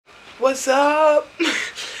What's up?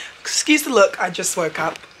 Excuse the look, I just woke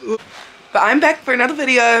up. But I'm back for another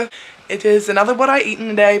video. It is another what I eat in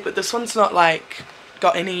a day, but this one's not like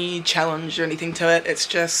got any challenge or anything to it. It's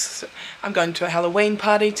just I'm going to a Halloween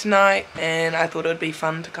party tonight and I thought it would be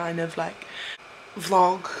fun to kind of like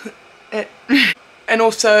vlog it. And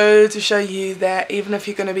also to show you that even if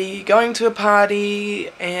you're going to be going to a party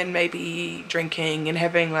and maybe drinking and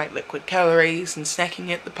having like liquid calories and snacking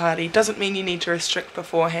at the party, doesn't mean you need to restrict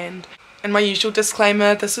beforehand. And my usual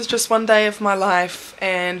disclaimer, this is just one day of my life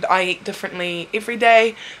and I eat differently every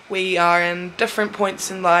day. We are in different points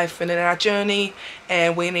in life and in our journey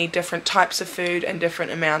and we need different types of food and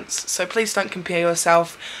different amounts. So please don't compare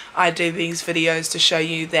yourself. I do these videos to show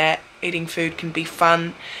you that eating food can be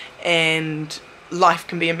fun and life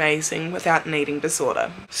can be amazing without an eating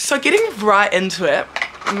disorder. So getting right into it,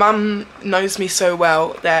 Mum knows me so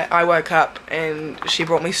well that I woke up and she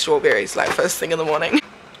brought me strawberries like first thing in the morning.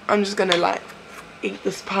 I'm just gonna like eat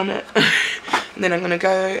this punnet and then I'm gonna go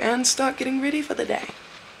and start getting ready for the day.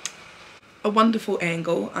 A wonderful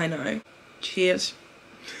angle, I know. Cheers.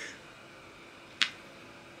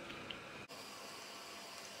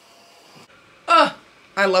 Oh,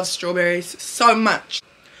 I love strawberries so much.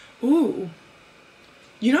 Ooh.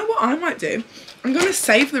 You know what I might do? I'm going to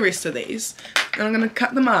save the rest of these and I'm going to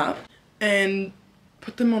cut them up and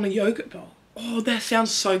put them on a yogurt bowl. Oh, that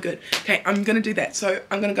sounds so good. Okay, I'm going to do that. So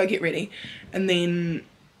I'm going to go get ready and then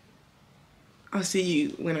I'll see you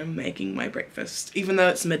when I'm making my breakfast, even though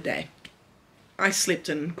it's midday. I slept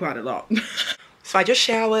in quite a lot. So I just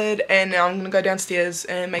showered and now I'm going to go downstairs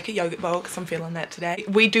and make a yogurt bowl because I'm feeling that today.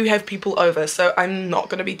 We do have people over, so I'm not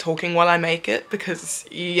going to be talking while I make it because,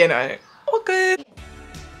 you know, all good.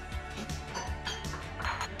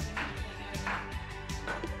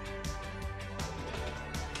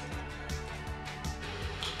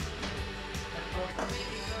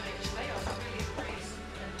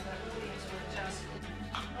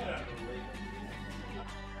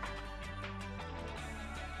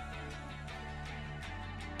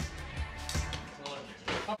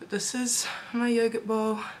 This is my yogurt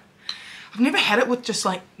bowl. I've never had it with just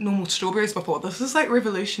like normal strawberries before. This is like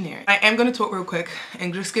revolutionary. I am going to talk real quick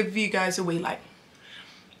and just give you guys a wee like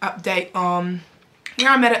update on where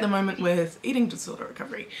I'm at the moment with eating disorder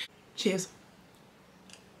recovery. Cheers.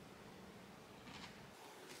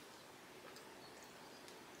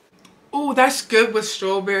 Oh, that's good with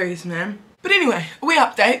strawberries, man. But anyway, a wee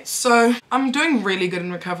update. So I'm doing really good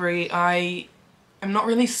in recovery. I am not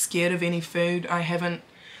really scared of any food. I haven't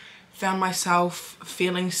found myself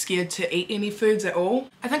feeling scared to eat any foods at all.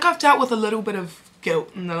 I think I've dealt with a little bit of guilt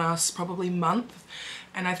in the last probably month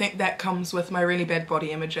and I think that comes with my really bad body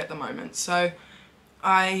image at the moment. So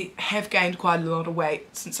I have gained quite a lot of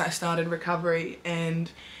weight since I started recovery and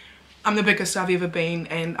I'm the biggest I've ever been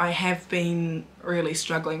and I have been really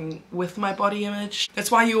struggling with my body image. That's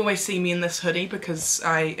why you always see me in this hoodie because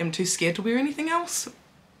I am too scared to wear anything else.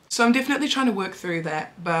 So I'm definitely trying to work through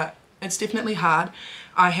that, but it's definitely hard.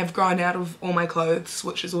 I have grown out of all my clothes,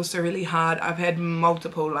 which is also really hard. I've had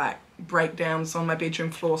multiple like breakdowns on my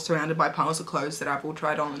bedroom floor surrounded by piles of clothes that I've all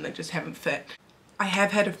tried on and they just haven't fit. I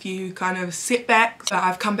have had a few kind of setbacks, but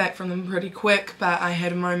I've come back from them pretty quick, but I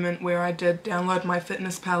had a moment where I did download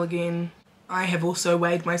MyFitnessPal again. I have also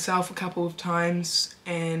weighed myself a couple of times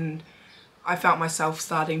and I felt myself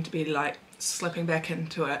starting to be like slipping back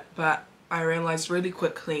into it, but I realised really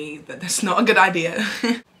quickly that that's not a good idea.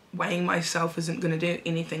 Weighing myself isn't going to do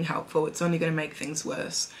anything helpful, it's only going to make things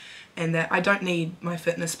worse, and that I don't need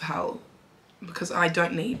MyFitnessPal because I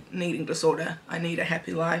don't need an eating disorder. I need a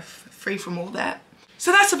happy life free from all that.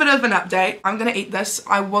 So that's a bit of an update. I'm going to eat this.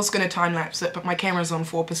 I was going to time lapse it but my camera's on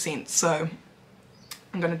 4%, so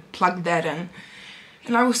I'm going to plug that in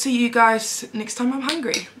and I will see you guys next time I'm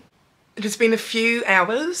hungry. It has been a few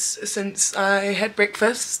hours since I had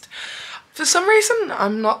breakfast. For some reason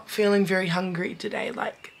I'm not feeling very hungry today,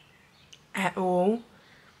 like at all.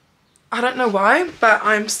 I don't know why, but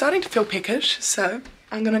I'm starting to feel peckish, so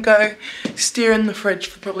I'm gonna go stare in the fridge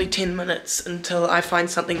for probably 10 minutes until I find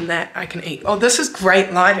something that I can eat. Oh, this is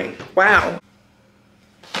great lighting, wow.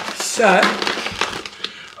 So,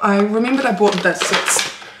 I remembered I bought this.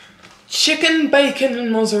 It's chicken, bacon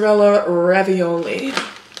and mozzarella ravioli.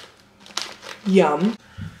 Yum.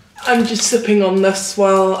 I'm just sipping on this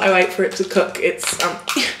while I wait for it to cook. It's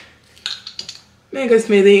mango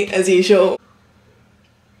smoothie as usual.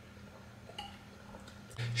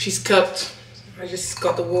 She's cooked. I just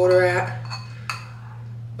got the water out.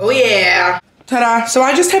 Oh yeah! Ta-da! So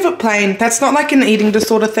I just have it plain. That's not like an eating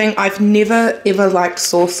disorder thing. I've never ever liked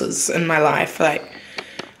sauces in my life. Like,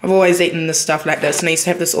 I've always eaten this stuff like this and I used to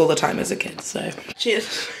have this all the time as a kid, so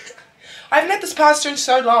cheers. I haven't had this pasta in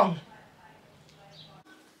so long.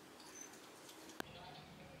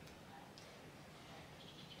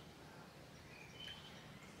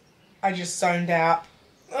 I just zoned out.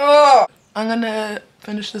 Oh, I'm gonna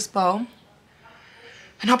finish this bowl.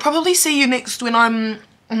 And I'll probably see you next when I'm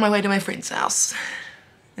on my way to my friend's house.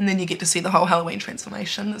 And then you get to see the whole Halloween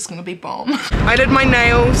transformation. It's gonna be bomb. I did my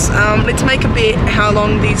nails. Let's make a bet how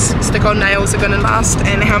long these stick-on nails are gonna last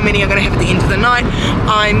and how many are gonna have at the end of the night.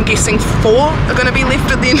 I'm guessing 4 are gonna be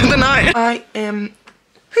left at the end of the night. I am...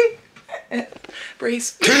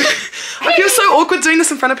 Breeze. I feel so awkward doing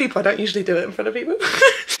this in front of people. I don't usually do it in front of people.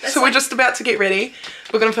 So we're just about to get ready.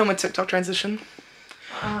 We're gonna film a TikTok transition.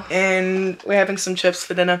 And we're having some chips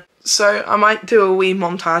for dinner. So I might do a wee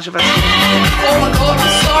montage of it. Oh my god,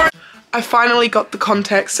 I'm sorry. I finally got the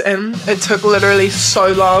contacts in. It took literally so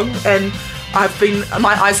long and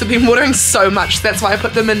my eyes have been watering so much. That's why I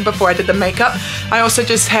put them in before I did the makeup. I also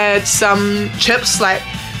just had some chips, like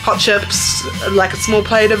hot chips, like a small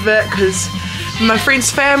plate of it because my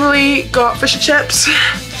friend's family got fish and chips.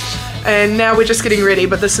 And now we're just getting ready,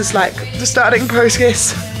 but this is like the starting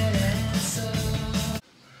process.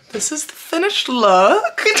 This is the finished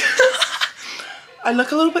look. I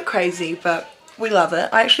look a little bit crazy, but we love it.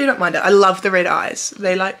 I actually don't mind it. I love the red eyes.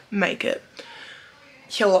 They like make it.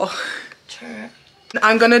 Hello.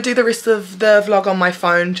 I'm gonna do the rest of the vlog on my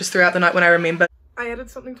phone just throughout the night when I remember. I added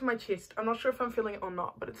something to my chest. I'm not sure if I'm feeling it or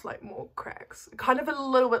not, but it's like more cracks. It kind of a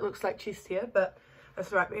little bit looks like chest hair, but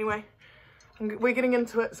that's right. But anyway, we're getting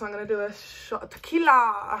into it, so I'm gonna do a shot of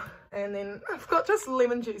tequila. And then I've got just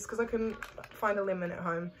lemon juice because I couldn't find a lemon at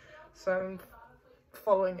home. So I'm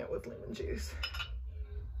following it with lemon juice.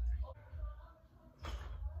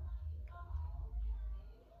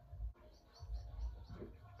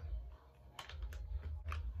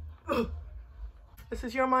 This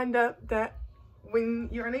is your reminder that when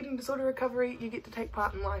you're in eating disorder recovery, you get to take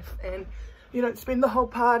part in life and you don't spend the whole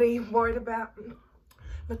party worried about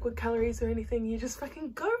liquid calories or anything. You just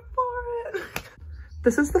fucking go for it.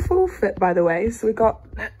 This is the full fit, by the way. So we got,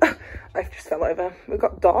 I just fell over. We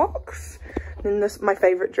got docs. Then this, my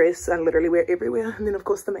favorite dress, I literally wear everywhere. And then of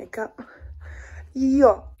course the makeup.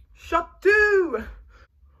 Yeah. Shot 2.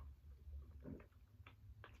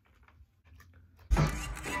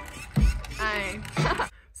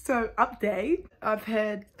 So update, I've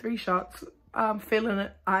had 3 shots. I'm feeling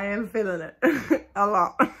it. I am feeling it a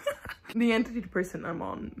lot. The antidepressant I'm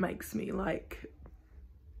on makes me like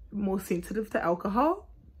more sensitive to alcohol,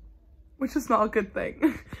 which is not a good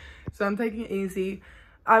thing. So I'm taking it easy.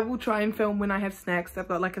 I will try and film when I have snacks. I've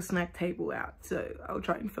got like a snack table out, so I'll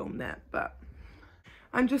try and film that. But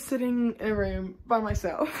I'm just sitting in a room by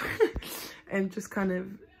myself and just kind of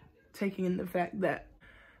taking in the fact that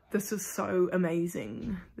this is so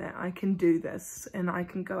amazing that I can do this and I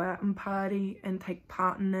can go out and party and take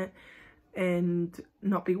part in it and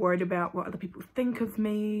not be worried about what other people think of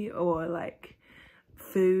me or like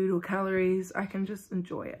food or calories. I can just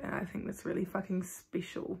enjoy it, and I think that's really fucking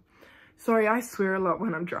special. Sorry, I swear a lot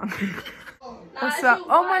when I'm drunk. What's up?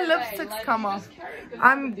 Oh, my lipstick's come off.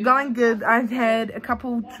 I'm going good. I've had a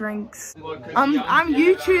couple drinks. I'm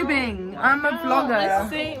YouTubing. I'm a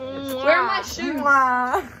vlogger. Where are my shoes?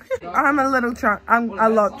 I'm a little drunk. I'm a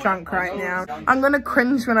lot drunk right now. I'm gonna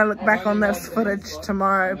cringe when I look back on this footage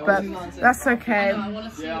tomorrow, but that's okay.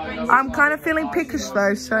 I'm kind of feeling peckish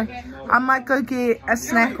though, so I might go get a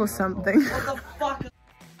snack or something.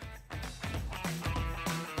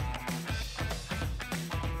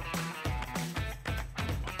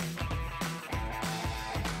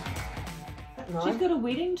 She's got a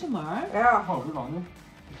wedding tomorrow. Yeah. Oh, good on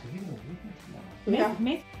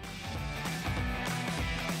you.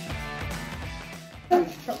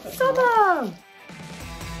 Summer!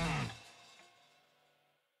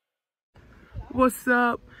 What's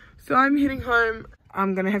up? So I'm heading home.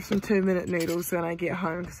 I'm gonna have some 2-minute noodles when I get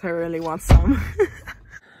home because I really want some.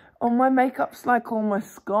 Oh, my makeup's like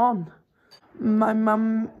almost gone. My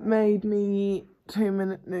mum made me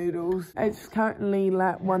 2-minute noodles. It's currently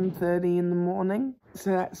like 1:30 in the morning,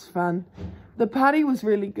 so that's fun. The party was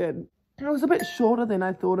really good. It was a bit shorter than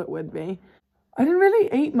I thought it would be. I didn't really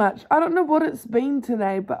eat much. I don't know what it's been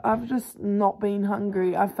today, but I've just not been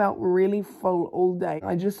hungry. I felt really full all day.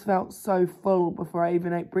 I just felt so full before I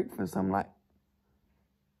even ate breakfast. I'm like,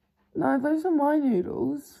 no, those are my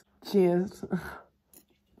noodles. Cheers.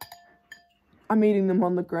 I'm eating them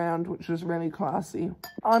on the ground, which is really classy.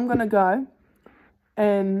 I'm gonna go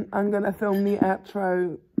and I'm gonna film the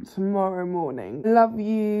outro tomorrow morning. Love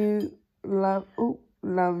you. Love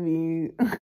you.